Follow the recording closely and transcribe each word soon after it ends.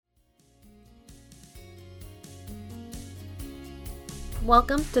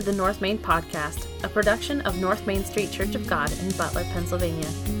Welcome to the North Main Podcast, a production of North Main Street Church of God in Butler, Pennsylvania.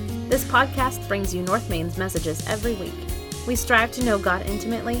 This podcast brings you North Main's messages every week. We strive to know God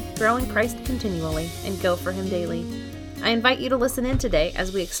intimately, grow in Christ continually, and go for Him daily. I invite you to listen in today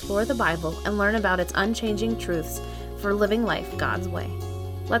as we explore the Bible and learn about its unchanging truths for living life God's way.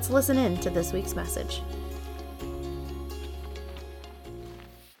 Let's listen in to this week's message.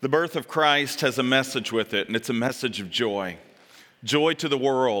 The birth of Christ has a message with it, and it's a message of joy. Joy to the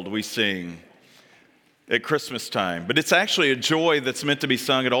world, we sing at Christmas time. But it's actually a joy that's meant to be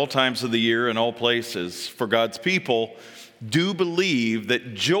sung at all times of the year and all places. For God's people do believe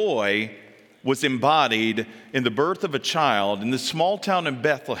that joy was embodied in the birth of a child in this small town in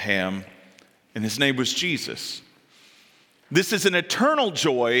Bethlehem, and his name was Jesus. This is an eternal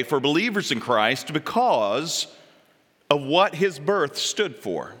joy for believers in Christ because of what his birth stood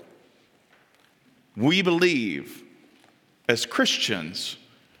for. We believe as Christians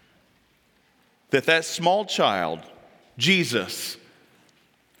that small child, Jesus,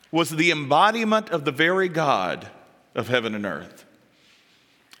 was the embodiment of the very God of heaven and earth.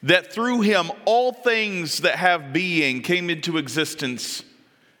 That through him all things that have being came into existence,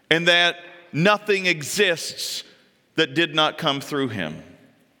 and that nothing exists that did not come through him.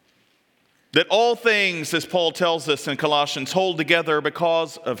 That all things, as Paul tells us in Colossians, hold together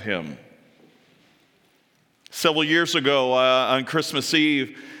because of him. Several years ago on Christmas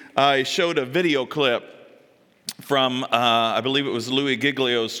Eve, I showed a video clip from, I believe it was Louis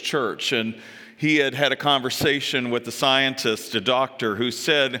Giglio's church, and he had a conversation with a scientist, a doctor, who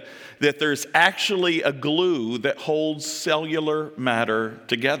said that there's actually a glue that holds cellular matter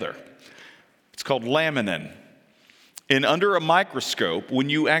together. It's called laminin. And under a microscope, when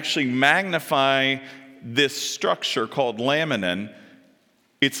you actually magnify this structure called laminin,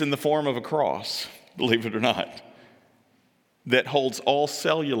 it's in the form of a cross, believe it or not, that holds all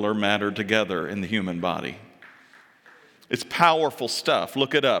cellular matter together in the human body. It's powerful stuff.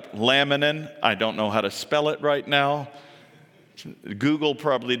 Look it up. Laminin. I don't know how to spell it right now. Google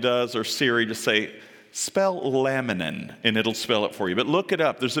probably does, or Siri, just say, spell laminin, and it'll spell it for you. But look it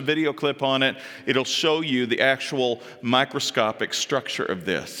up. There's a video clip on it. It'll show you the actual microscopic structure of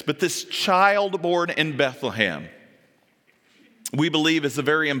this. But this child born in Bethlehem, we believe, is the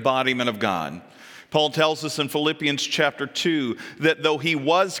very embodiment of God. Paul tells us in Philippians chapter 2 that though he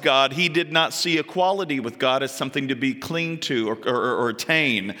was God, he did not see equality with God as something to be cling to or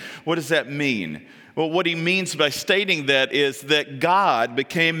attain. What does that mean? Well, what he means by stating that is that God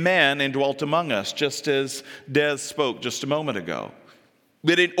became man and dwelt among us, just as Des spoke just a moment ago.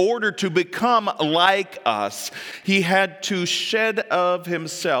 But in order to become like us, he had to shed of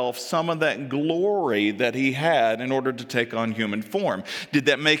himself some of that glory that he had in order to take on human form. Did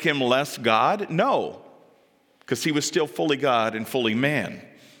that make him less God? No, because he was still fully God and fully man.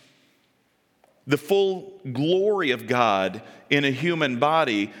 The full glory of God in a human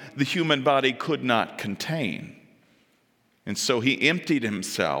body, the human body could not contain. And so he emptied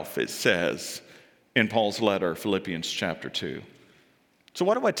himself, it says in Paul's letter, Philippians chapter 2. So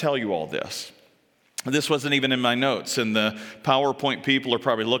why do I tell you all this? This wasn't even in my notes, and the PowerPoint people are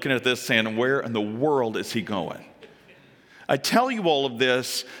probably looking at this saying, where in the world is he going? I tell you all of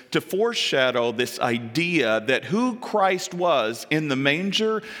this to foreshadow this idea that who Christ was in the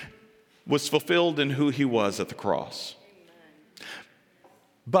manger was fulfilled in who he was at the cross.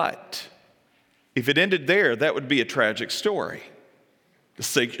 But if it ended there, that would be a tragic story. A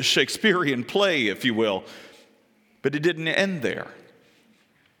Shakespearean play, if you will. But it didn't end there.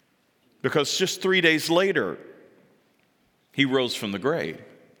 Because just 3 days later, he rose from the grave.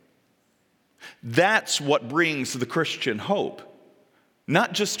 That's what brings the Christian hope.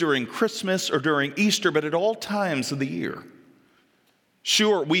 Not just during Christmas or during Easter, but at all times of the year.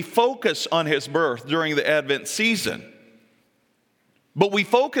 Sure, we focus on his birth during the Advent season. But we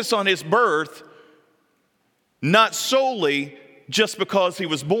focus on his birth not solely just because he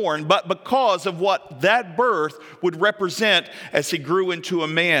was born, but because of what that birth would represent as he grew into a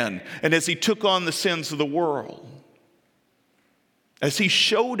man and as he took on the sins of the world. As he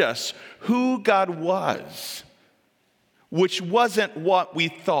showed us who God was, which wasn't what we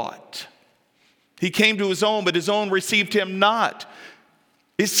thought. He came to his own, but his own received him not.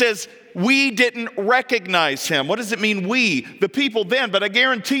 It says, we didn't recognize him. What does it mean, we? The people then. But I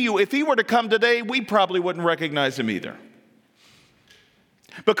guarantee you, if he were to come today, we probably wouldn't recognize him either.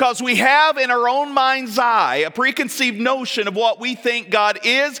 Because we have in our own mind's eye a preconceived notion of what we think God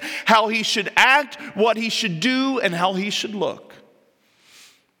is, how he should act, what he should do, and how he should look.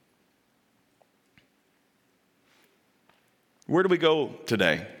 Where do we go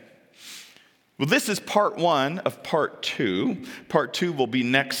today? Well, this is part one of part two. Part two will be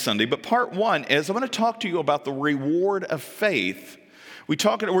next Sunday. But part one is I'm going to talk to you about the reward of faith. We're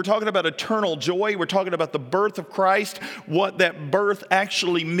talking about eternal joy. We're talking about the birth of Christ, what that birth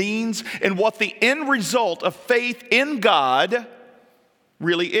actually means, and what the end result of faith in God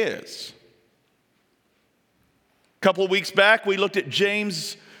really is. A couple of weeks back, we looked at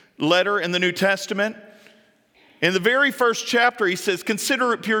James' letter in the New Testament. In the very first chapter, he says,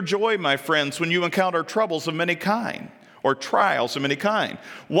 "Consider it pure joy, my friends, when you encounter troubles of many kind, or trials of many kind."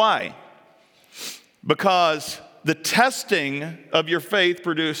 Why? Because the testing of your faith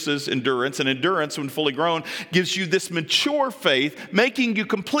produces endurance, and endurance, when fully grown, gives you this mature faith, making you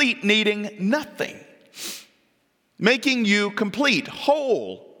complete, needing nothing. Making you complete,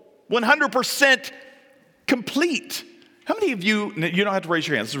 whole, 100% complete. How many of you don't have to raise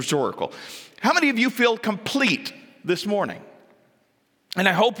your hands, it's rhetorical. How many of you feel complete this morning? And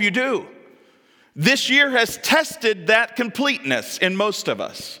I hope you do. This year has tested that completeness in most of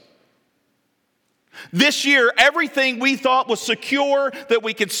us. This year, everything we thought was secure, that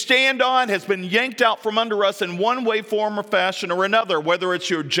we could stand on, has been yanked out from under us in one way, form, or fashion or another. Whether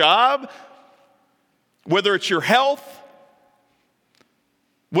it's your job, whether it's your health,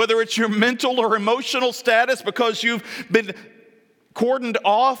 whether it's your mental or emotional status because you've been cordoned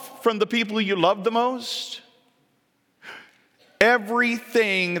off from the people you love the most.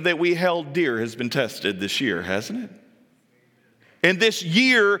 Everything that we held dear has been tested this year, hasn't it? And this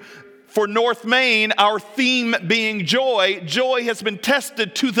year, for North Main, our theme being joy, joy has been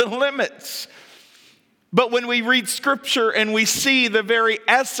tested to the limits. But when we read Scripture and we see the very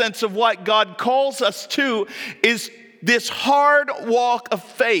essence of what God calls us to is this hard walk of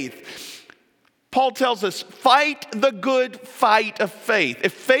faith. Paul tells us, fight the good fight of faith.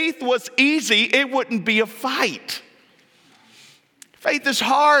 If faith was easy, it wouldn't be a fight. Faith is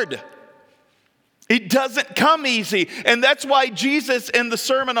hard. It doesn't come easy. And that's why Jesus in the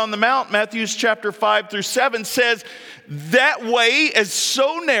Sermon on the Mount, Matthew chapter 5-7, says that way is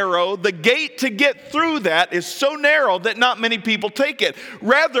so narrow, the gate to get through that is so narrow that not many people take it.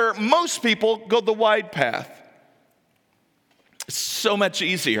 Rather, most people go the wide path. It's so much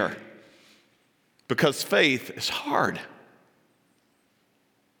easier. Because faith is hard.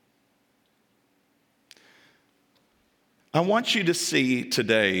 I want you to see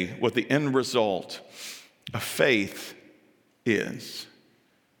today what the end result of faith is.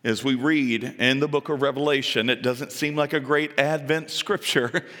 As we read in the book of Revelation, it doesn't seem like a great Advent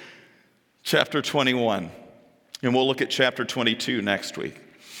scripture, chapter 21. And we'll look at chapter 22 next week.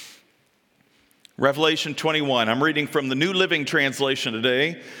 Revelation 21. I'm reading from the New Living Translation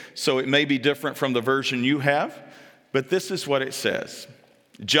today, so it may be different from the version you have, but this is what it says.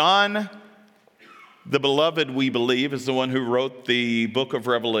 John, the beloved, we believe, is the one who wrote the book of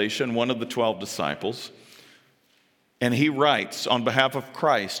Revelation, one of the 12 disciples. And he writes on behalf of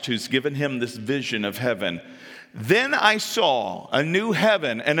Christ, who's given him this vision of heaven. Then I saw a new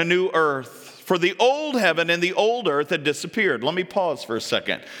heaven and a new earth, for the old heaven and the old earth had disappeared. Let me pause for a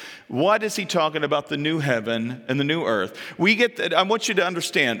second. What is he talking about, the new heaven and the new earth? I want you to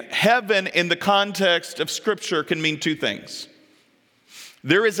understand, heaven in the context of Scripture can mean two things.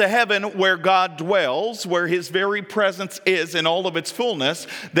 There is a heaven where God dwells, where his very presence is in all of its fullness.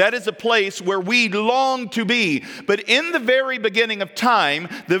 That is a place where we long to be. But in the very beginning of time,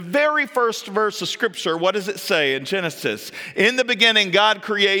 the very first verse of Scripture, what does it say in Genesis? In the beginning, God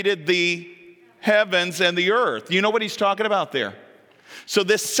created the heavens and the earth. You know what he's talking about there? So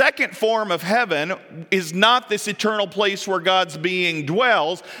this second form of heaven is not this eternal place where God's being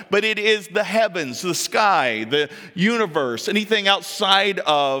dwells, but it is the heavens, the sky, the universe, anything outside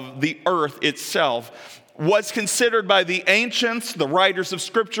of the earth itself was considered by the ancients, the writers of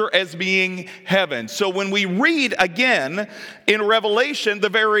Scripture, as being heaven. So when we read again in Revelation, the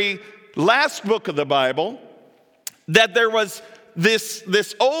very last book of the Bible, that there was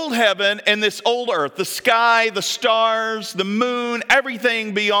this old heaven and this old earth, the sky, the stars, the moon,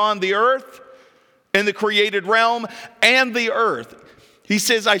 everything beyond the earth and the created realm and the earth. He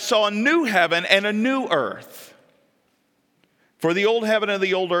says, I saw a new heaven and a new earth. For the old heaven and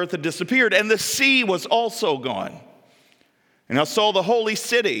the old earth had disappeared, and the sea was also gone. And I saw the holy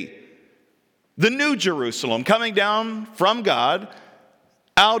city, the new Jerusalem, coming down from God,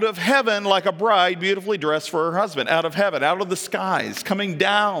 out of heaven like a bride beautifully dressed for her husband. Out of heaven, out of the skies, coming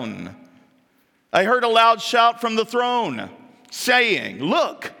down. I heard a loud shout from the throne saying,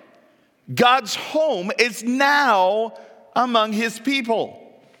 look, God's home is now among his people.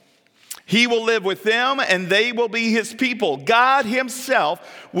 He will live with them and they will be his people. God himself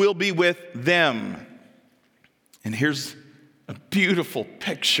will be with them. And here's A beautiful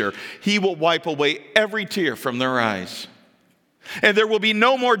picture. He will wipe away every tear from their eyes. And there will be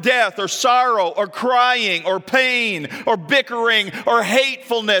no more death or sorrow or crying or pain or bickering or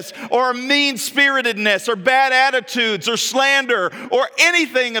hatefulness or mean-spiritedness or bad attitudes or slander or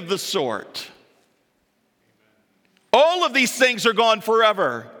anything of the sort. All of these things are gone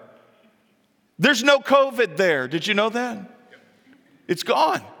forever. There's no COVID there. Did you know that? It's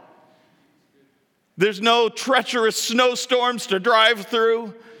gone. There's no treacherous snowstorms to drive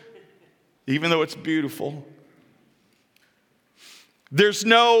through, even though it's beautiful. There's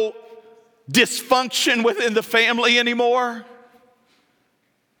no dysfunction within the family anymore.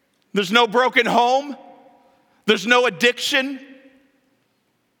 There's no broken home. There's no addiction.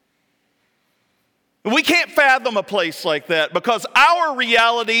 We can't fathom a place like that because our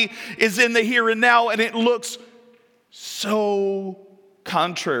reality is in the here and now, and it looks so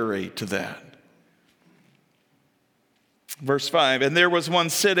contrary to that. Verse 5, and there was one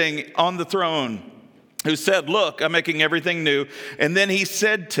sitting on the throne who said, look, I'm making everything new. And then he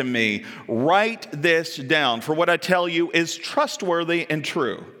said to me, write this down, for what I tell you is trustworthy and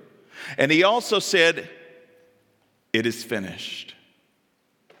true. And he also said, it is finished.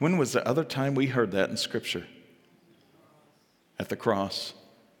 When was the other time we heard that in Scripture? At the cross.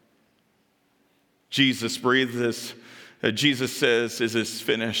 Jesus breathed this. Jesus says, it is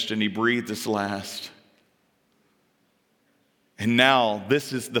finished, and he breathed his last. And now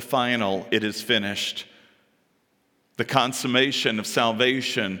this is the final, it is finished. The consummation of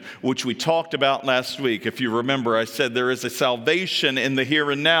salvation, which we talked about last week. If you remember, I said there is a salvation in the here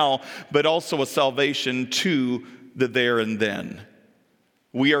and now, but also a salvation to the there and then.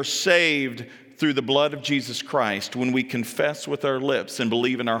 We are saved through the blood of Jesus Christ when we confess with our lips and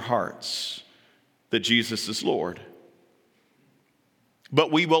believe in our hearts that Jesus is Lord.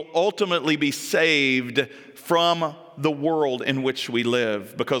 But we will ultimately be saved from the world in which we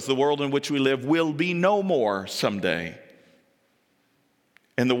live, because the world in which we live will be no more someday.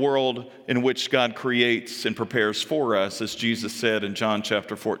 And the world in which God creates and prepares for us, as Jesus said in John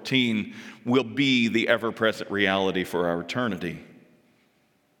chapter 14, will be the ever-present reality for our eternity.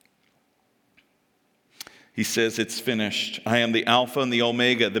 He says, it's finished. I am the Alpha and the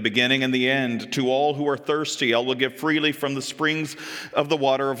Omega, the beginning and the end. To all who are thirsty, I will give freely from the springs of the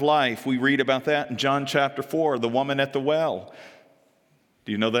water of life. We read about that in John chapter 4, the woman at the well.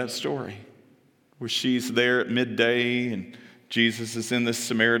 Do you know that story? Where she's there at midday and Jesus is in this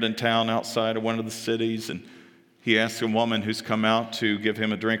Samaritan town outside of one of the cities, and he asks a woman who's come out to give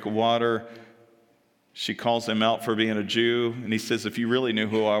him a drink of water. She calls him out for being a Jew, and he says, if you really knew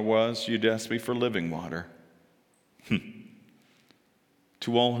who I was, you'd ask me for living water.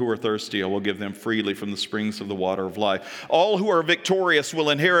 To all who are thirsty, I will give them freely from the springs of the water of life. All who are victorious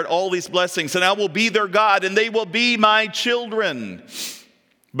will inherit all these blessings, and I will be their God, and they will be my children.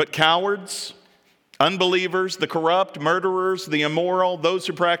 But cowards, unbelievers, the corrupt, murderers, the immoral, those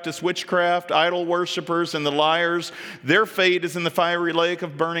who practice witchcraft, idol worshipers, and the liars, their fate is in the fiery lake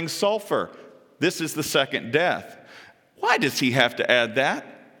of burning sulfur. This is the second death. Why does he have to add that?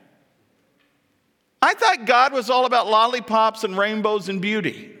 I thought God was all about lollipops and rainbows and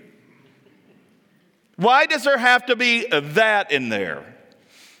beauty. Why does there have to be that in there?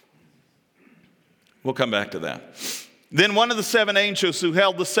 We'll come back to that. Then one of the seven angels who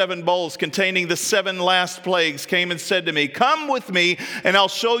held the seven bowls containing the seven last plagues came and said to me, come with me and I'll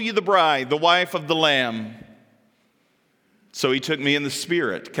show you the bride, the wife of the Lamb. So he took me in the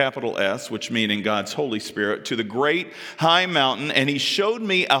Spirit, capital S, which meaning God's Holy Spirit, to the great high mountain, and he showed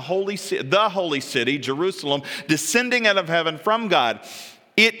me the holy city, Jerusalem, descending out of heaven from God.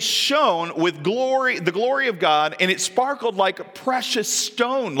 It shone with glory, the glory of God, and it sparkled like a precious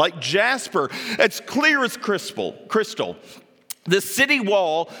stone, like jasper. It's clear as crystal. The city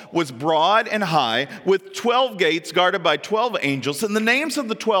wall was broad and high, with 12 gates guarded by 12 angels, and the names of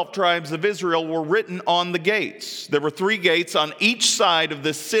the 12 tribes of Israel were written on the gates. There were 3 gates on each side of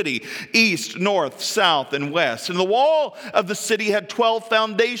this city, east, north, south, and west. And the wall of the city had 12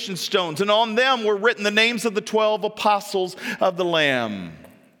 foundation stones, and on them were written the names of the 12 apostles of the Lamb.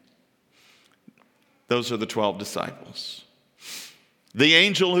 Those are the 12 disciples. The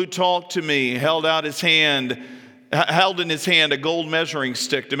angel who talked to me held in his hand a gold measuring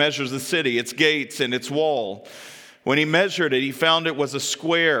stick to measure the city, its gates, and its wall. When he measured it, he found it was a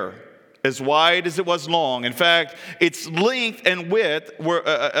square, as wide as it was long. In fact, its length and width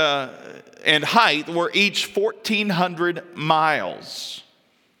and height were each 1,400 miles.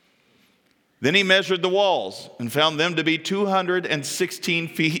 Then he measured the walls and found them to be 216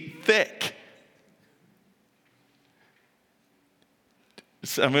 feet thick.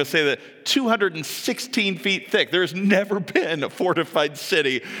 I'm going to say that 216 feet thick. There's never been a fortified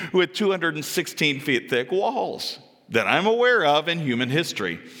city with 216 feet thick walls that I'm aware of in human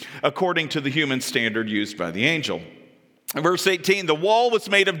history, according to the human standard used by the angel. Verse 18, the wall was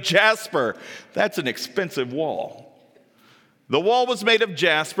made of jasper. That's an expensive wall. The wall was made of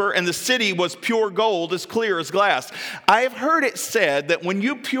jasper, and the city was pure gold, as clear as glass. I have heard it said that when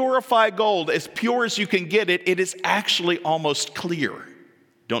you purify gold as pure as you can get it, it is actually almost clear.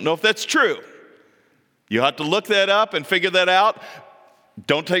 Don't know if that's true. You have to look that up and figure that out.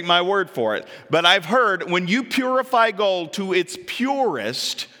 Don't take my word for it. But I've heard when you purify gold to its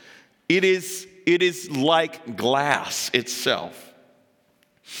purest, it is like glass itself.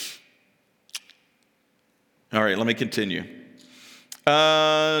 All right, let me continue.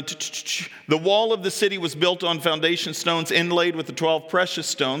 The wall of the city was built on foundation stones inlaid with the 12 precious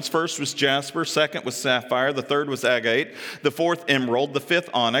stones. First was jasper, second was sapphire, the third was agate, the fourth emerald, the fifth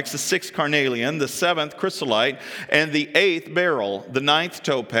onyx, the sixth carnelian, the seventh chrysolite, and the eighth beryl, the ninth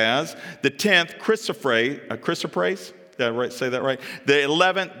topaz, the 10th chrysoprase, did I say that right? The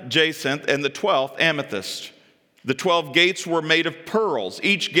 11th jacinth, and the 12th amethyst. The 12 gates were made of pearls,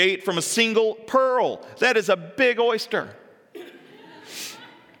 each gate from a single pearl. That is a big oyster.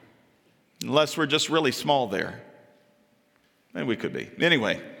 Unless we're just really small there. Maybe we could be.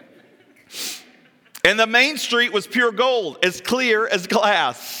 Anyway. And the main street was pure gold, as clear as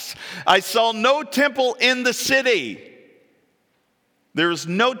glass. I saw no temple in the city. There is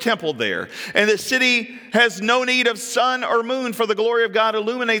no temple there. And the city has no need of sun or moon, for the glory of God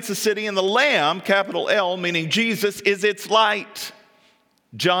illuminates the city, and the Lamb, capital L, meaning Jesus, is its light.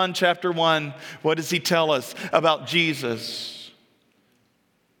 John chapter 1, what does he tell us about Jesus?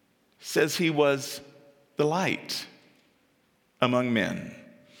 Says he was the light among men.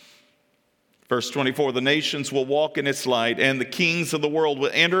 Verse 24, the nations will walk in its light, and the kings of the world will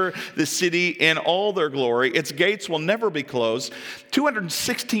enter the city in all their glory. Its gates will never be closed.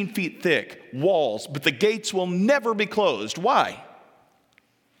 216 feet thick walls, but the gates will never be closed. Why?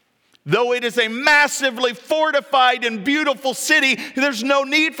 Though it is a massively fortified and beautiful city, there's no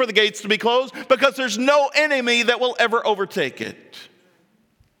need for the gates to be closed because there's no enemy that will ever overtake it.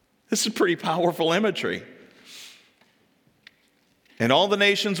 This is pretty powerful imagery. And all the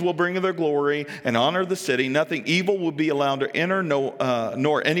nations will bring their glory and honor the city. Nothing evil will be allowed to enter,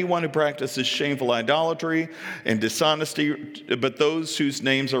 nor anyone who practices shameful idolatry and dishonesty, but those whose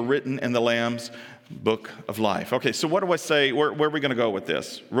names are written in the Lamb's book of life. Okay, so what do I say? Where are we going to go with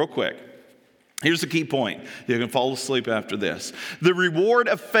this? Real quick. Here's the key point. You can fall asleep after this. The reward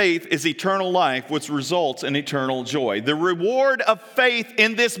of faith is eternal life, which results in eternal joy. The reward of faith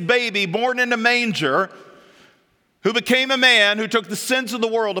in this baby born in a manger, who became a man, who took the sins of the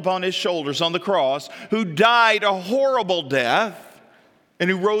world upon his shoulders on the cross, who died a horrible death, and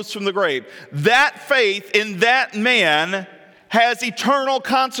who rose from the grave. That faith in that man has eternal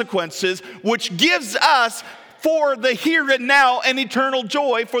consequences, which gives us for the here and now and eternal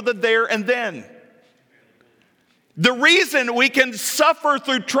joy for the there and then. The reason we can suffer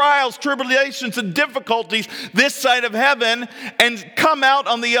through trials, tribulations, and difficulties this side of heaven and come out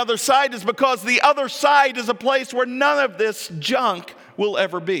on the other side is because the other side is a place where none of this junk will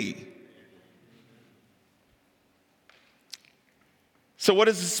ever be. So what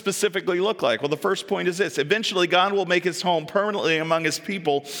does it specifically look like? Well, the first point is this. Eventually, God will make his home permanently among his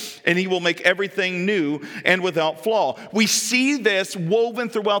people, and he will make everything new and without flaw. We see this woven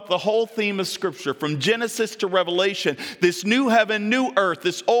throughout the whole theme of Scripture, from Genesis to Revelation. This new heaven, new earth,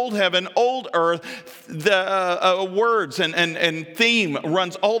 this old heaven, old earth, the words and theme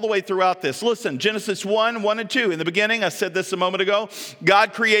runs all the way throughout this. Listen, Genesis 1 and 2. In the beginning, I said this a moment ago,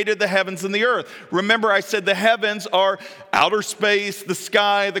 God created the heavens and the earth. Remember, I said the heavens are outer space, the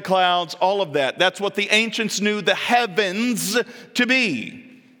sky, the clouds, all of that. That's what the ancients knew the heavens to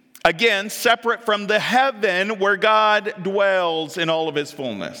be. Again, separate from the heaven where God dwells in all of his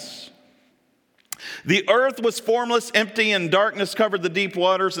fullness. The earth was formless, empty, and darkness covered the deep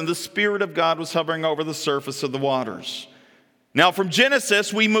waters, and the Spirit of God was hovering over the surface of the waters. Now, from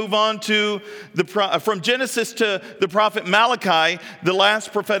Genesis, we move on to from Genesis to the prophet Malachi, the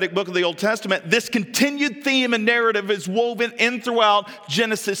last prophetic book of the Old Testament. This continued theme and narrative is woven in throughout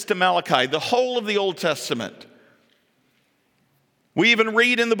Genesis to Malachi, the whole of the Old Testament. We even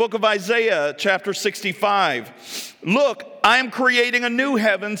read in the book of Isaiah, chapter 65, "Look, I am creating a new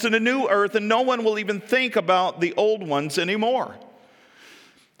heavens and a new earth, and no one will even think about the old ones anymore."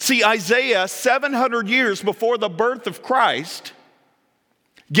 See, Isaiah, 700 years before the birth of Christ,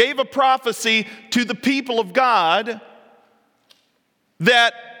 gave a prophecy to the people of God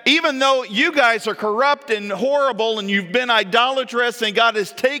that even though you guys are corrupt and horrible and you've been idolatrous and God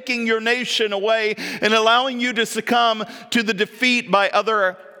is taking your nation away and allowing you to succumb to the defeat by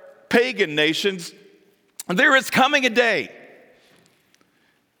other pagan nations, there is coming a day,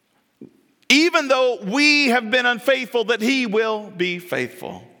 even though we have been unfaithful, that He will be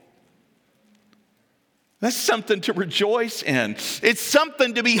faithful. That's something to rejoice in. It's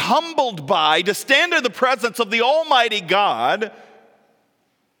something to be humbled by, to stand in the presence of the Almighty God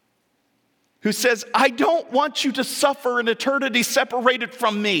who says, I don't want you to suffer an eternity separated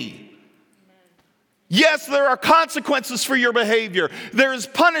from me. Yes, there are consequences for your behavior. There is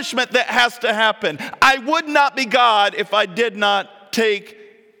punishment that has to happen. I would not be God if I did not take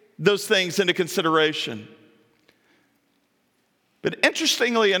those things into consideration. But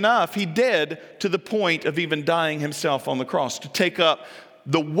interestingly enough, He did, to the point of even dying Himself on the cross to take up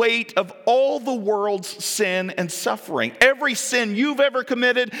the weight of all the world's sin and suffering. Every sin you've ever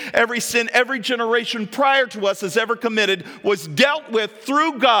committed, every sin every generation prior to us has ever committed was dealt with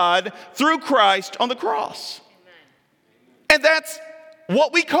through God, through Christ on the cross. Amen. And that's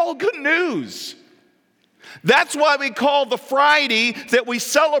what we call good news. That's why we call the Friday that we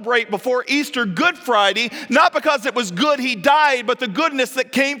celebrate before Easter Good Friday, not because it was good He died, but the goodness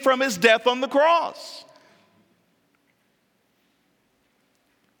that came from His death on the cross.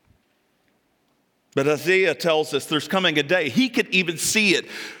 But Isaiah tells us there's coming a day. He could even see it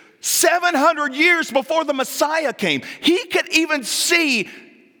 700 years before the Messiah came. He could even see,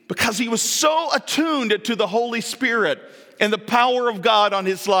 because he was so attuned to the Holy Spirit and the power of God on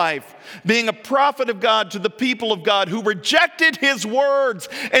his life, being a prophet of God to the people of God who rejected His words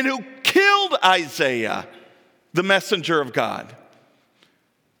and who killed Isaiah, the messenger of God.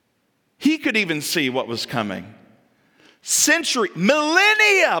 He could even see what was coming.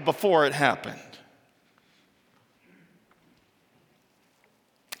 Millennia before it happened.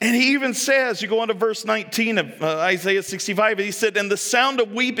 And He even says, you go on to verse 19 of Isaiah 65, He said, and the sound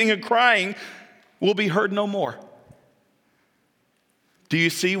of weeping and crying will be heard no more. Do you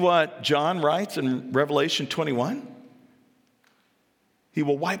see what John writes in Revelation 21? He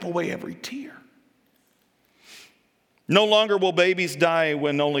will wipe away every tear. No longer will babies die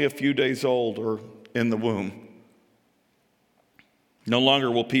when only a few days old or in the womb. No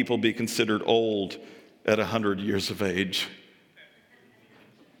longer will people be considered old at 100 years of age.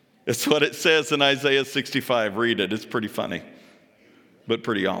 It's what it says in Isaiah 65. Read it. It's pretty funny, but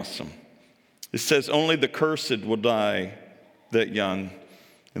pretty awesome. It says, only the cursed will die that young.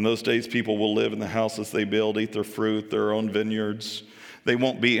 In those days, people will live in the houses they build, eat their fruit, their own vineyards. They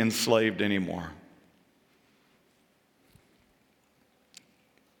won't be enslaved anymore.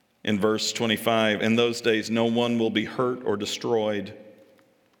 In verse 25, in those days, no one will be hurt or destroyed.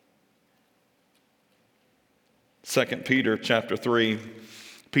 2 Peter chapter 3,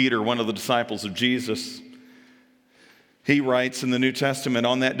 Peter, one of the disciples of Jesus, he writes in the New Testament,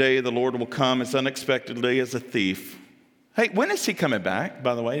 on that day the Lord will come as unexpectedly as a thief. Hey, when is He coming back,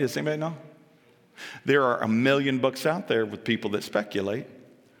 by the way? Does anybody know? There are 1 million books out there with people that speculate.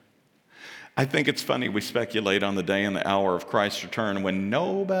 I think it's funny we speculate on the day and the hour of Christ's return when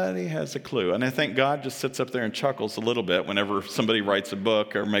nobody has a clue. And I think God just sits up there and chuckles a little bit whenever somebody writes a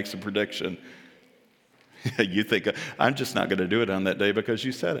book or makes a prediction. You think, I'm just not going to do it on that day because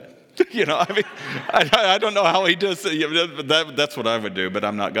you said it. You know, I mean, I don't know how He does it. That's what I would do, but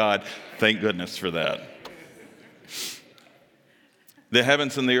I'm not God. Thank goodness for that. The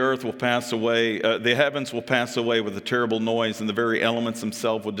heavens and the earth will pass away. The heavens will pass away with a terrible noise, and the very elements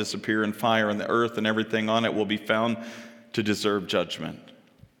themselves will disappear in fire, and the earth and everything on it will be found to deserve judgment.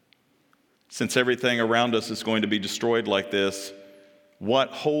 Since everything around us is going to be destroyed like this, what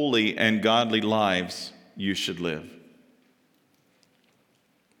holy and godly lives you should live.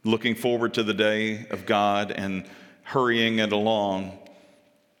 Looking forward to the day of God and hurrying it along.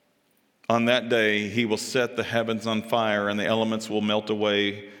 On that day, He will set the heavens on fire and the elements will melt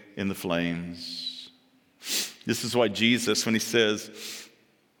away in the flames. This is why Jesus, when He says,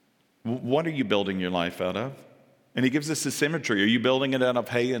 what are you building your life out of? And He gives us this imagery. Are you building it out of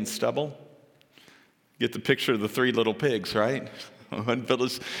hay and stubble? Get the picture of the 3 little pigs, right? One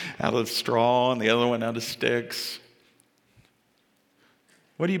built out of straw and the other one out of sticks.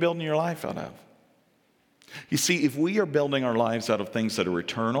 What are you building your life out of? You see, if we are building our lives out of things that are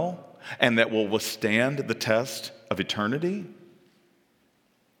eternal and that will withstand the test of eternity,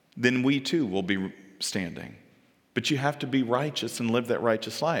 then we too will be standing. But you have to be righteous and live that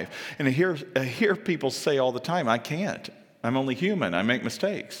righteous life. And I hear people say all the time, I can't. I'm only human. I make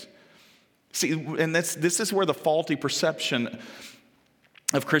mistakes. See, and this is where the faulty perception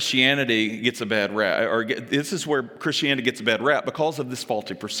of Christianity gets a bad rap, or this is where Christianity gets a bad rap because of this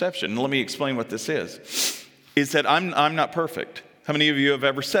faulty perception. And let me explain what this is that I'm not perfect. How many of you have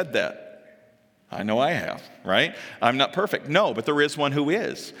ever said that? I know I have, right? I'm not perfect. No, but there is one who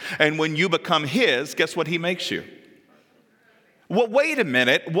is. And when you become his, guess what he makes you? Well, wait a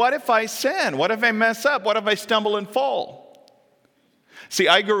minute. What if I sin? What if I mess up? What if I stumble and fall? See,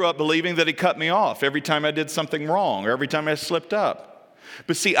 I grew up believing that he cut me off every time I did something wrong or every time I slipped up.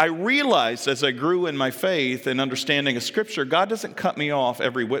 But see, I realized as I grew in my faith and understanding of Scripture, God doesn't cut me off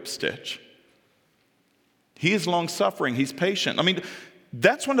every whip stitch. He is long-suffering. He's patient. I mean,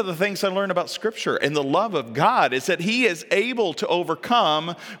 that's one of the things I learned about Scripture and the love of God is that he is able to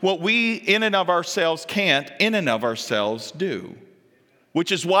overcome what we in and of ourselves can't in and of ourselves do,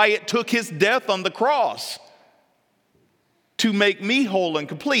 which is why it took his death on the cross to make me whole and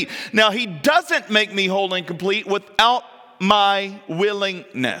complete. Now, he doesn't make me whole and complete without my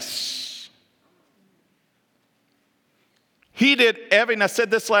willingness. He did everything, I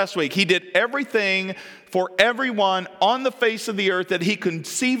said this last week, he did everything for everyone on the face of the earth that he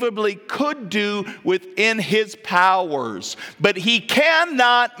conceivably could do within his powers. But he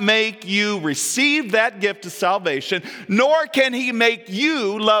cannot make you receive that gift of salvation, nor can he make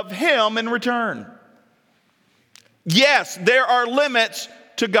you love him in return. Yes, there are limits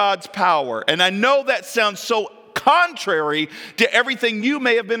to God's power. And I know that sounds so contrary to everything you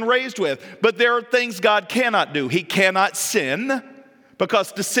may have been raised with. But there are things God cannot do. He cannot sin,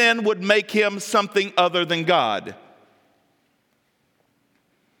 because to sin would make him something other than God.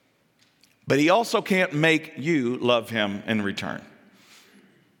 But he also can't make you love him in return.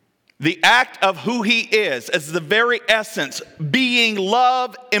 The act of who he is, as the very essence, being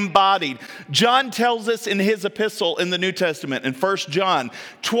love embodied. John tells us in his epistle in the New Testament, in 1 John,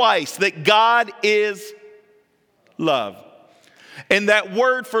 twice, that God is love. And that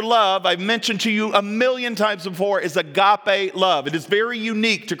word for love, I've mentioned to you a million times before, is agape love. It is very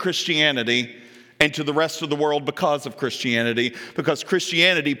unique to Christianity and to the rest of the world because of Christianity, because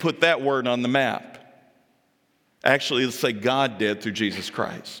Christianity put that word on the map. Actually, let's say God did through Jesus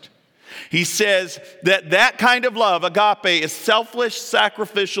Christ. He says that kind of love, agape, is selfless,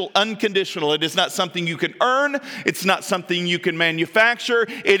 sacrificial, unconditional. It is not something you can earn. It's not something you can manufacture.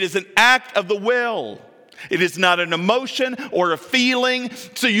 It is an act of the will. It is not an emotion or a feeling,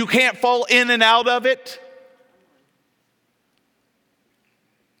 so you can't fall in and out of it.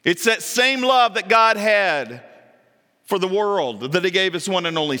 It's that same love that God had for the world, that he gave his one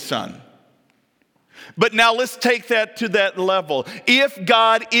and only Son. But now let's take that to that level. If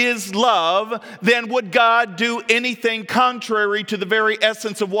God is love, then would God do anything contrary to the very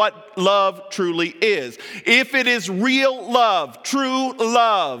essence of what love truly is? If it is real love, true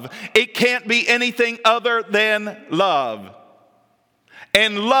love, it can't be anything other than love.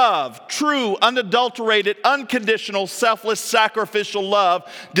 And love, true, unadulterated, unconditional, selfless, sacrificial love,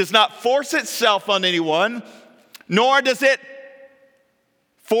 does not force itself on anyone, nor does it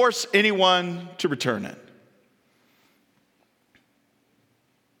force anyone to return it.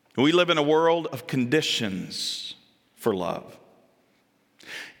 We live in a world of conditions for love.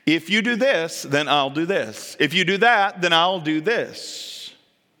 If you do this, then I'll do this. If you do that, then I'll do this.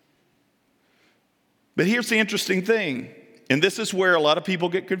 But here's the interesting thing, and this is where a lot of people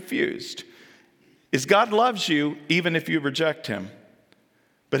get confused, is God loves you even if you reject him.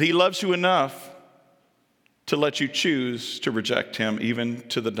 But he loves you enough to let you choose to reject him even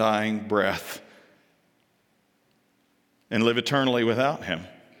to the dying breath and live eternally without him.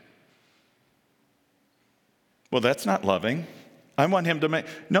 Well, that's not loving. I want him to make...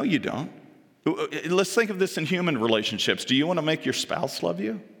 No, you don't. Let's think of this in human relationships. Do you want to make your spouse love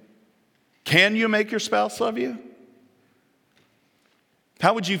you? Can you make your spouse love you?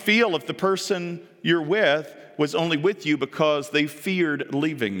 How would you feel if the person you're with was only with you because they feared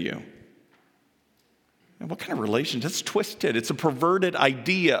leaving you? What kind of relationship? That's twisted. It's a perverted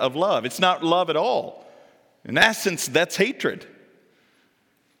idea of love. It's not love at all. In essence, that's hatred.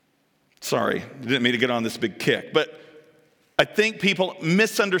 Sorry, didn't mean to get on this big kick. But I think people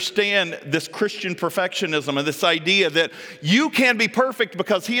misunderstand this Christian perfectionism and this idea that you can be perfect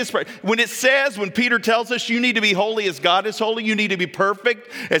because he is perfect. When Peter tells us you need to be holy as God is holy, you need to be perfect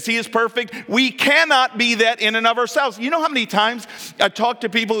as he is perfect, we cannot be that in and of ourselves. You know how many times I talk to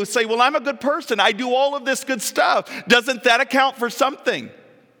people who say, well, I'm a good person. I do all of this good stuff. Doesn't that account for something?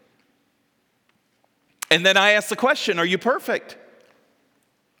 And then I ask the question, are you perfect?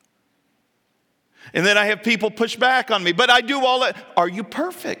 And then I have people push back on me, but I do all that. Are you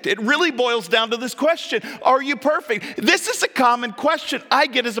perfect? It really boils down to this question. Are you perfect? This is a common question I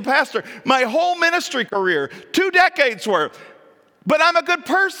get as a pastor. My whole ministry career, 2 decades worth. But I'm a good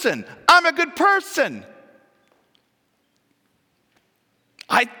person. I'm a good person.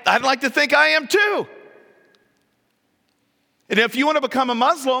 I'd like to think I am too. And if you want to become a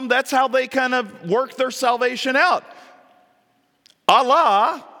Muslim, that's how they kind of work their salvation out.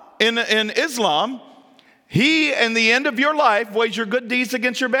 Allah, in Islam, He, in the end of your life, weighs your good deeds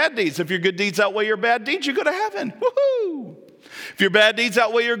against your bad deeds. If your good deeds outweigh your bad deeds, you go to heaven. Woohoo! If your bad deeds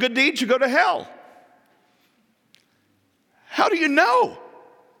outweigh your good deeds, you go to hell. How do you know?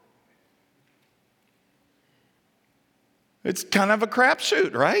 It's kind of a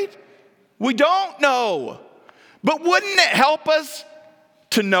crapshoot, right? We don't know. But wouldn't it help us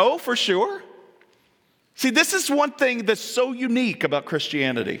to know for sure? See, this is one thing that's so unique about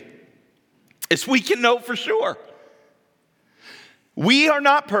Christianity, is we can know for sure. We are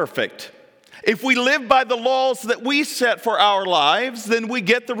not perfect. If we live by the laws that we set for our lives, then we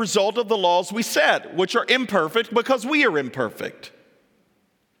get the result of the laws we set, which are imperfect because we are imperfect.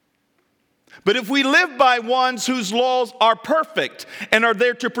 But if we live by ones whose laws are perfect and are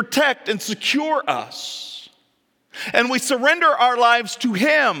there to protect and secure us, and we surrender our lives to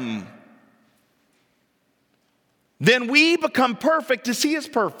Him, then we become perfect as He is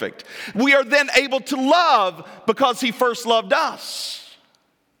perfect. We are then able to love because He first loved us.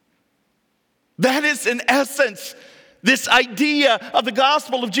 That is, in essence, this idea of the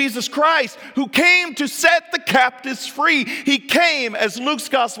gospel of Jesus Christ, who came to set the captives free. He came, as Luke's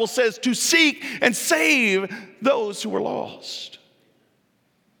gospel says, to seek and save those who were lost.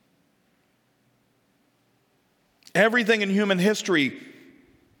 Everything in human history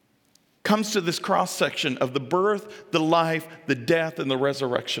comes to this cross-section of the birth, the life, the death, and the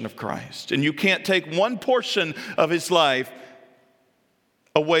resurrection of Christ. And you can't take one portion of His life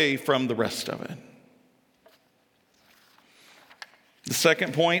away from the rest of it. The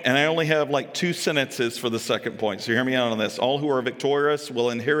second point, and I only have like 2 sentences for the second point, so hear me out on this. All who are victorious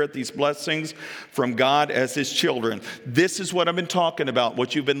will inherit these blessings from God as His children. This is what I've been talking about,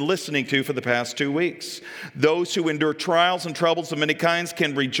 what you've been listening to for the past 2 weeks. Those who endure trials and troubles of many kinds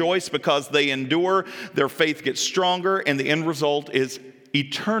can rejoice because they endure. Their faith gets stronger, and the end result is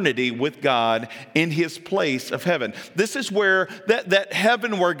eternity with God in His place of heaven. This is where that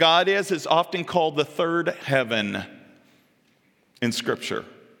heaven where God is often called the third heaven in Scripture.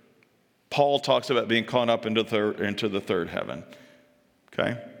 Paul talks about being caught up into the third heaven.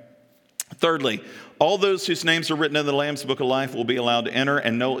 Okay? Thirdly, all those whose names are written in the Lamb's Book of Life will be allowed to enter,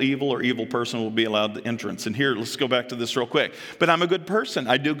 and no evil or evil person will be allowed the entrance. And here, let's go back to this real quick. But I'm a good person.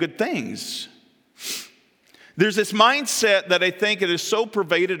 I do good things. There's this mindset that I think it has so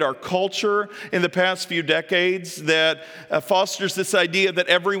pervaded our culture in the past few decades that fosters this idea that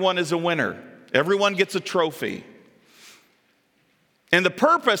everyone is a winner. Everyone gets a trophy. And the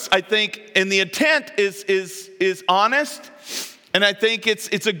purpose, I think, and the intent is honest, and I think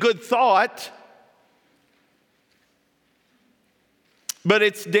it's a good thought, but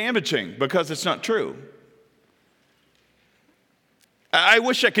it's damaging because it's not true. I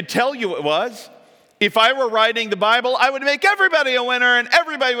wish I could tell you it was. If I were writing the Bible, I would make everybody a winner and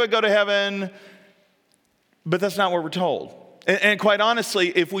everybody would go to heaven, but that's not what we're told. And quite honestly,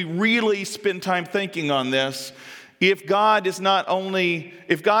 if we really spend time thinking on this, if God is only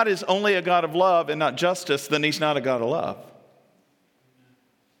a God of love and not justice, then He's not a God of love.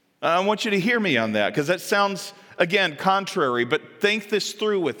 I want you to hear me on that, because that sounds, again, contrary, but think this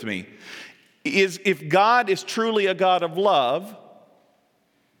through with me. If God is truly a God of love,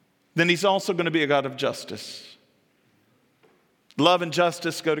 then He's also going to be a God of justice. Love and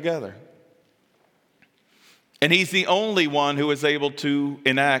justice go together. And He's the only one who is able to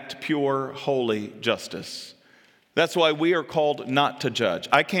enact pure, holy justice. That's why we are called not to judge.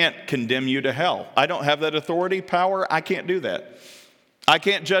 I can't condemn you to hell. I don't have that authority, power. I can't do that. I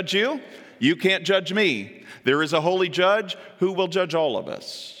can't judge you. You can't judge me. There is a holy judge who will judge all of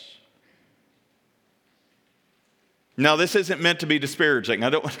us. Now, this isn't meant to be disparaging. I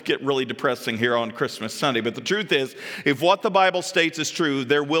don't want to get really depressing here on Christmas Sunday, but the truth is, if what the Bible states is true,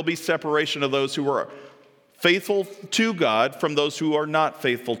 there will be separation of those who are faithful to God from those who are not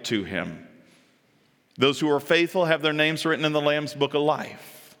faithful to Him. Those who are faithful have their names written in the Lamb's Book of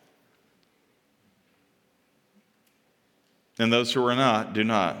Life. And those who are not, do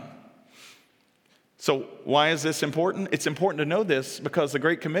not. So why is this important? It's important to know this because the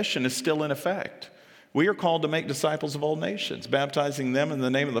Great Commission is still in effect. We are called to make disciples of all nations, baptizing them in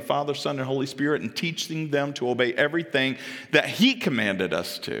the name of the Father, Son, and Holy Spirit, and teaching them to obey everything that He commanded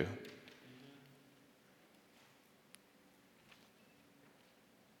us to.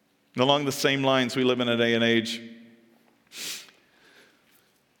 And along the same lines, we live in a day and age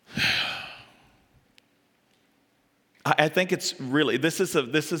I think it's really,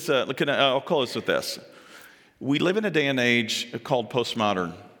 I'll close with this. We live in a day and age called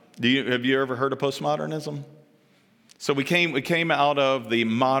postmodern. Have you ever heard of postmodernism? So we came out of the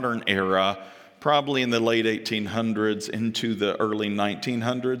modern era, probably in the late 1800s into the early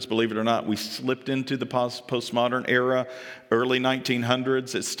 1900s. Believe it or not, we slipped into the postmodern era, early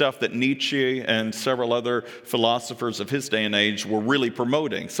 1900s. It's stuff that Nietzsche and several other philosophers of his day and age were really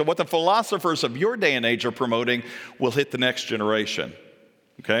promoting. So what the philosophers of your day and age are promoting will hit the next generation,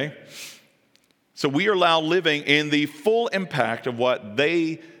 okay? So we are now living in the full impact of what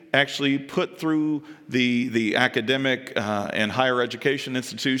they actually put through the academic and higher education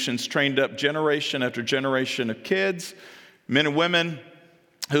institutions, trained up generation after generation of kids, men and women,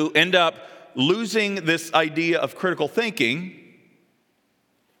 who end up losing this idea of critical thinking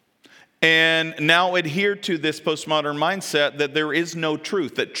and now adhere to this postmodern mindset that there is no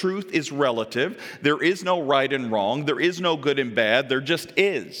truth, that truth is relative, there is no right and wrong, there is no good and bad, there just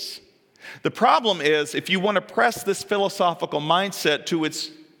is. The problem is, if you want to press this philosophical mindset to its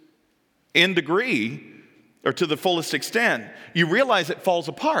end degree, or to the fullest extent, you realize it falls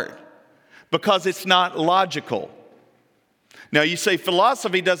apart because it's not logical. Now you say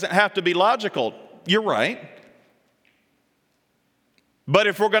philosophy doesn't have to be logical. You're right. But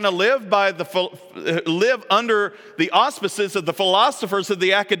if we're going to live under the auspices of the philosophers of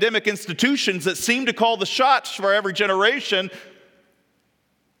the academic institutions that seem to call the shots for every generation,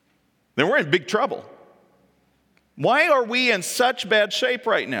 then we're in big trouble. Why are we in such bad shape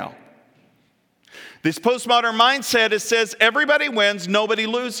right now? This postmodern mindset, it says everybody wins, nobody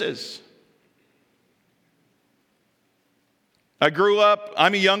loses.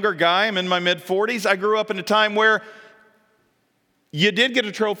 I'm a younger guy, I'm in my mid-40s. I grew up in a time where you did get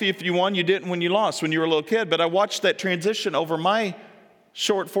a trophy if you won, you didn't when you lost when you were a little kid. But I watched that transition over my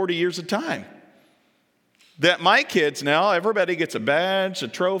short 40 years of time. That my kids now, everybody gets a badge, a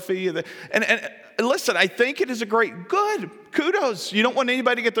trophy. And listen, I think it is a great good. Kudos. You don't want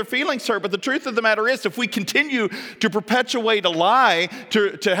anybody to get their feelings hurt. But the truth of the matter is, if we continue to perpetuate a lie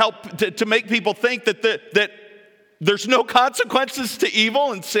to make people think that there's no consequences to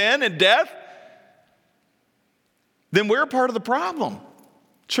evil and sin and death, then we're part of the problem.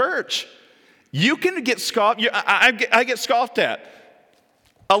 Church, you can get scoffed. I get scoffed at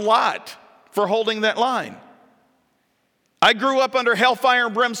a lot for holding that line. I grew up under hellfire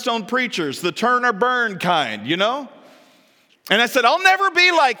and brimstone preachers, the turn or burn kind, you know? And I said, I'll never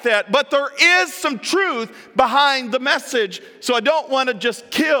be like that, but there is some truth behind the message, so I don't want to just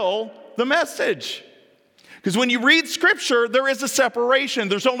kill the message. Because when you read Scripture, there is a separation.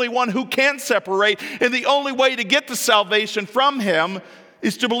 There's only one who can separate, and the only way to get the salvation from Him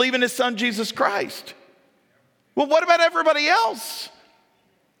is to believe in His Son, Jesus Christ. Well, what about everybody else?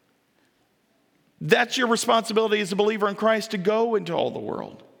 That's your responsibility as a believer in Christ, to go into all the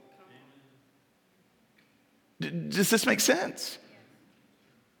world. Does this make sense?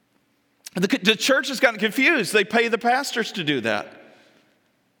 The church has gotten confused. They pay the pastors to do that.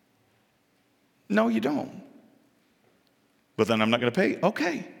 No, you don't. But then I'm not going to pay.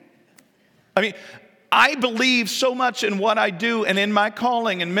 Okay. I mean, I believe so much in what I do and in my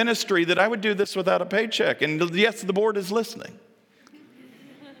calling and ministry that I would do this without a paycheck. And yes, the board is listening.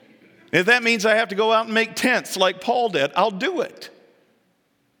 If that means I have to go out and make tents like Paul did, I'll do it.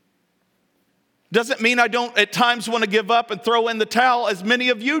 Doesn't mean I don't at times want to give up and throw in the towel, as many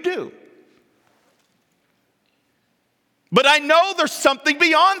of you do. But I know there's something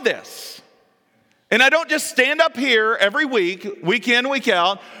beyond this. And I don't just stand up here every week, week in, week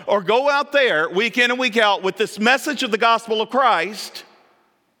out, or go out there week in and week out with this message of the gospel of Christ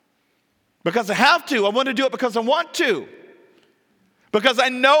because I have to. I want to do it because I want to. Because I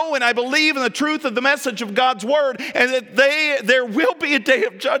know and I believe in the truth of the message of God's word, and that there will be a day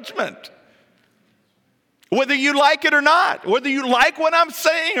of judgment. Whether you like it or not, whether you like what I'm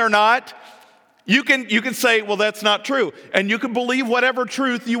saying or not, you can say, well, that's not true. And you can believe whatever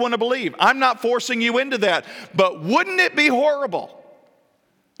truth you want to believe. I'm not forcing you into that. But wouldn't it be horrible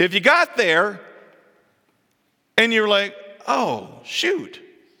if you got there and you're like, oh, shoot.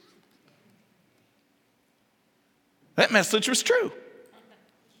 That message was true.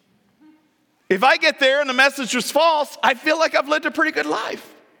 If I get there and the message was false, I feel like I've lived a pretty good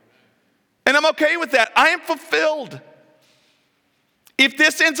life. And I'm okay with that. I am fulfilled. If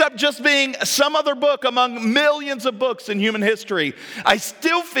this ends up just being some other book among millions of books in human history, I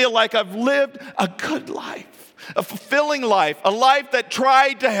still feel like I've lived a good life, a fulfilling life, a life that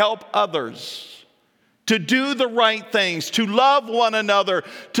tried to help others, to do the right things, to love one another,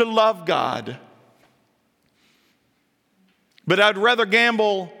 to love God. But I'd rather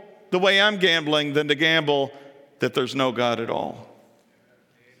gamble the way I'm gambling than to gamble that there's no God at all.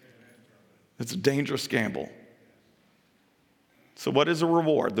 It's a dangerous gamble. So what is the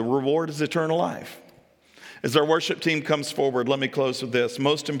reward? The reward is eternal life. As our worship team comes forward, let me close with this.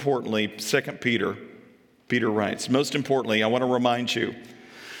 Most importantly, 2 Peter writes, most importantly, I want to remind you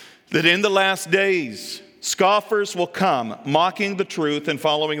that in the last days, scoffers will come, mocking the truth and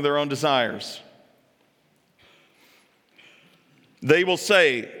following their own desires. They will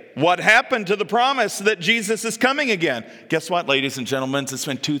say, what happened to the promise that Jesus is coming again? Guess what, ladies and gentlemen? It's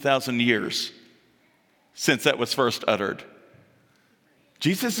been 2,000 years since that was first uttered.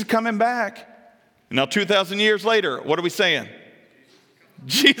 Jesus is coming back. Now, 2,000 years later, what are we saying?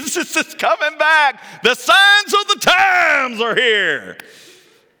 Jesus is coming back. The signs of the times are here.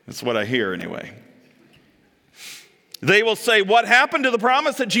 That's what I hear anyway. They will say, what happened to the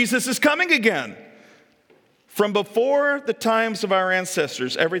promise that Jesus is coming again? From before the times of our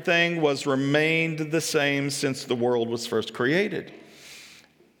ancestors, everything was remained the same since the world was first created.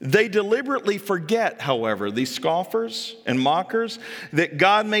 They deliberately forget, however, these scoffers and mockers, that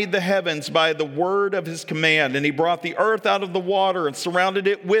God made the heavens by the word of his command, and he brought the earth out of the water and surrounded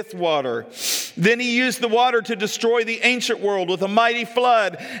it with water. Then he used the water to destroy the ancient world with a mighty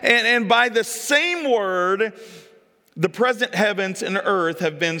flood. And by the same word, the present heavens and earth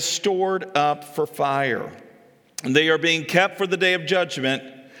have been stored up for fire. And they are being kept for the day of judgment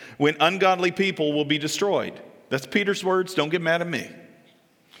when ungodly people will be destroyed. That's Peter's words. Don't get mad at me.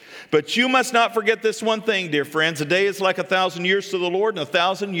 But you must not forget this one thing, dear friends. A day is like 1,000 years to the Lord, and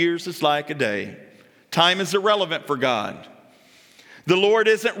 1,000 years is like a day. Time is irrelevant for God. The Lord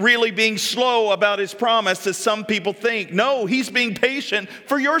isn't really being slow about his promise, as some people think. No, he's being patient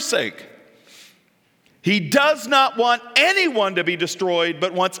for your sake. He does not want anyone to be destroyed,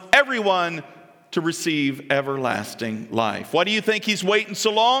 but wants everyone to receive everlasting life. Why do you think he's waiting so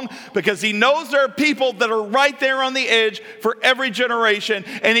long? Because he knows there are people that are right there on the edge for every generation,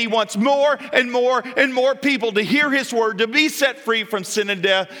 and he wants more and more and more people to hear his word, to be set free from sin and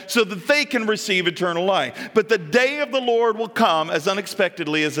death so that they can receive eternal life. But the day of the Lord will come as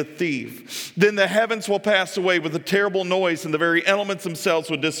unexpectedly as a thief. Then the heavens will pass away with a terrible noise, and the very elements themselves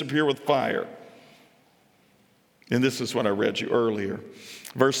will disappear with fire. And this is what I read you earlier.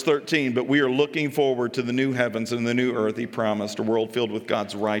 Verse 13, but we are looking forward to the new heavens and the new earth he promised, a world filled with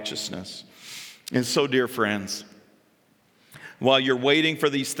God's righteousness. And so, dear friends, while you're waiting for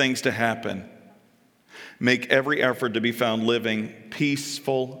these things to happen, make every effort to be found living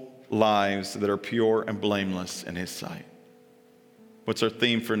peaceful lives that are pure and blameless in his sight. What's our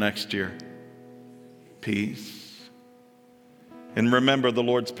theme for next year? Peace. And remember, the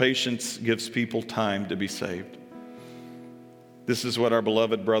Lord's patience gives people time to be saved. This is what our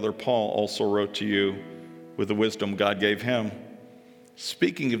beloved brother Paul also wrote to you with the wisdom God gave him.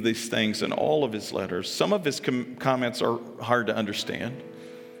 Speaking of these things in all of his letters, some of his comments are hard to understand.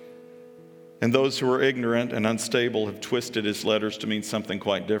 And those who are ignorant and unstable have twisted his letters to mean something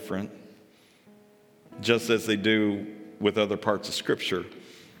quite different, just as they do with other parts of Scripture.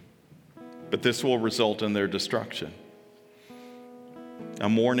 But this will result in their destruction.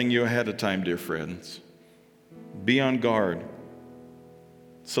 I'm warning you ahead of time, dear friends. Be on guard,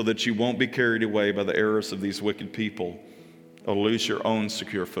 so that you won't be carried away by the errors of these wicked people or lose your own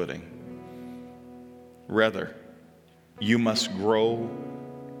secure footing. Rather, you must grow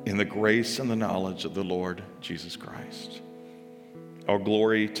in the grace and the knowledge of the Lord Jesus Christ. All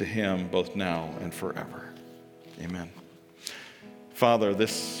glory to him both now and forever. Amen. Father,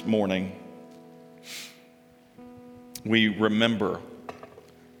 this morning, we remember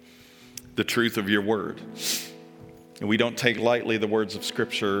the truth of your word. And we don't take lightly the words of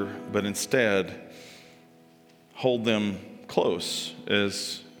Scripture, but instead hold them close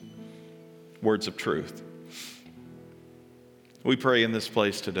as words of truth. We pray in this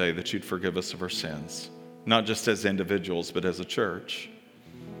place today that you'd forgive us of our sins, not just as individuals, but as a church.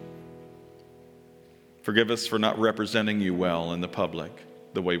 Forgive us for not representing you well in the public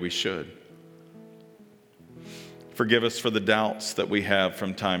the way we should. Forgive us for the doubts that we have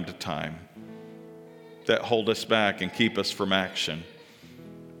from time to time that hold us back and keep us from action.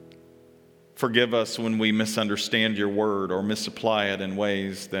 Forgive us when we misunderstand your word or misapply it in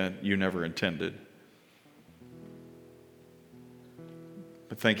ways that you never intended.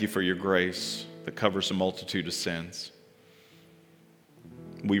 But thank you for your grace that covers a multitude of sins.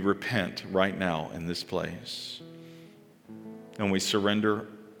 We repent right now in this place, and we surrender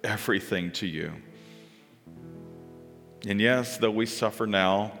everything to you. And yes, though we suffer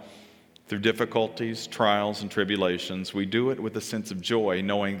now through difficulties, trials, and tribulations, we do it with a sense of joy,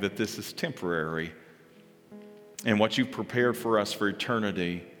 knowing that this is temporary. And what you've prepared for us for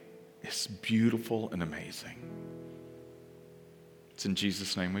eternity is beautiful and amazing. It's in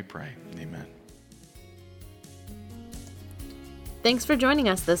Jesus' name we pray. Amen. Thanks for joining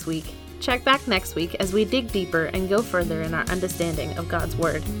us this week. Check back next week as we dig deeper and go further in our understanding of God's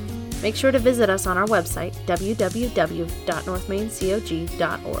Word. Make sure to visit us on our website,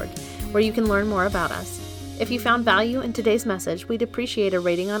 www.northmaincog.org, where you can learn more about us. If you found value in today's message, we'd appreciate a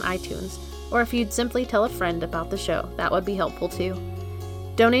rating on iTunes, or if you'd simply tell a friend about the show, that would be helpful too.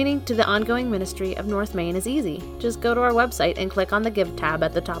 Donating to the ongoing ministry of North Main is easy. Just go to our website and click on the Give tab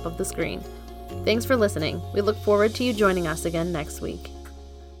at the top of the screen. Thanks for listening. We look forward to you joining us again next week.